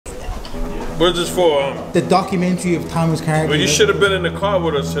What's this for? The documentary of Thomas Carty. Well, you should have been in the car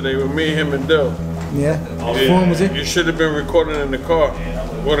with us today with me, him, and Dill. Yeah? What fun was it? You should have been recording in the car.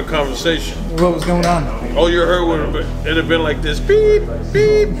 What a conversation. What was going on? All you heard would have been, it'd have been like this, beep,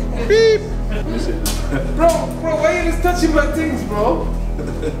 beep, beep. Bro, why are you just touching my things, bro?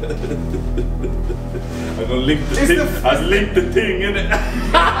 I'm gonna link the thing. I'll link the thing, innit?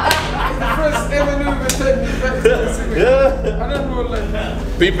 It's the first ever Louis Vuitton I don't know, like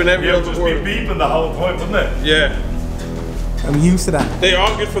Beeping every You'll other just word. be beeping the whole time, wouldn't it? Yeah. I'm used to that. They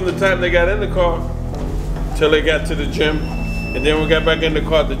argued from the time they got in the car till they got to the gym. And then we got back in the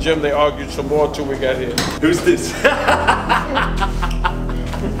car at the gym, they argued some more till we got here. Who's this?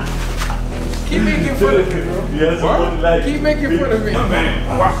 keep making fun of me, bro. Yes, what? Keep making fun of me.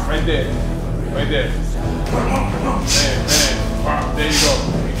 Man, wow, right there. Right there. Man. Wow, there you go.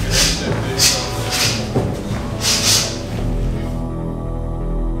 There you go.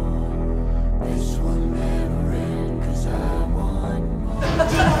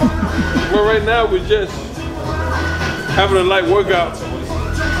 Well, right now we're just having a light workout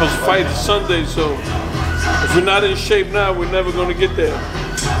because fight is Sunday, so if we're not in shape now, we're never going to get there.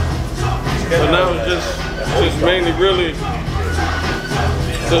 So now it's just mainly really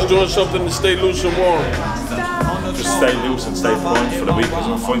just doing something to stay loose and warm. Just stay loose and stay primed for the week because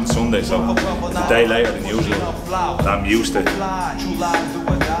we're fighting Sunday, so it's a day later than usual. And I'm used to it.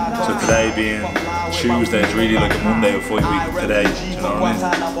 So today being Tuesday, it's really like a Monday of fight week today, do you know what I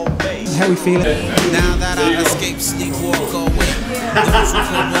mean? How we feeling? Now that I escape, sleep, walk away.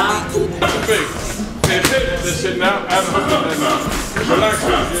 Just sit now, absolutely now. Relax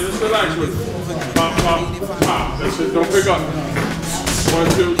with it, just relax with it. Pop, pop, pop. That's it, don't pick up. 1,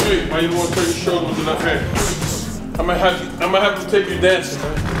 2, 3. Why you don't want to turn your shoulders with the left hand? I'm gonna have to take you dancing,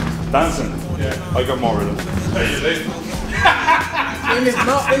 man. Dancing? Yeah. I got more of them. Hey, you lady. In his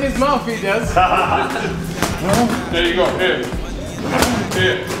mouth he does. There you go, here.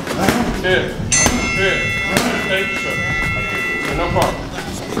 Here. Here. Here. Thank you, sir. No problem.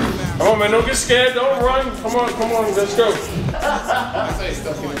 Come on, man, don't get scared, don't run. Come on, let's go.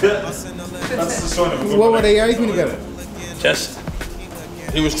 That's the sign of a good What were they arguing about? Just,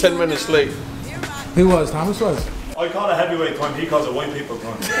 he was 10 minutes late. Who was? Thomas was? I call it heavyweight time, he calls it white people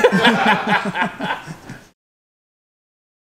time.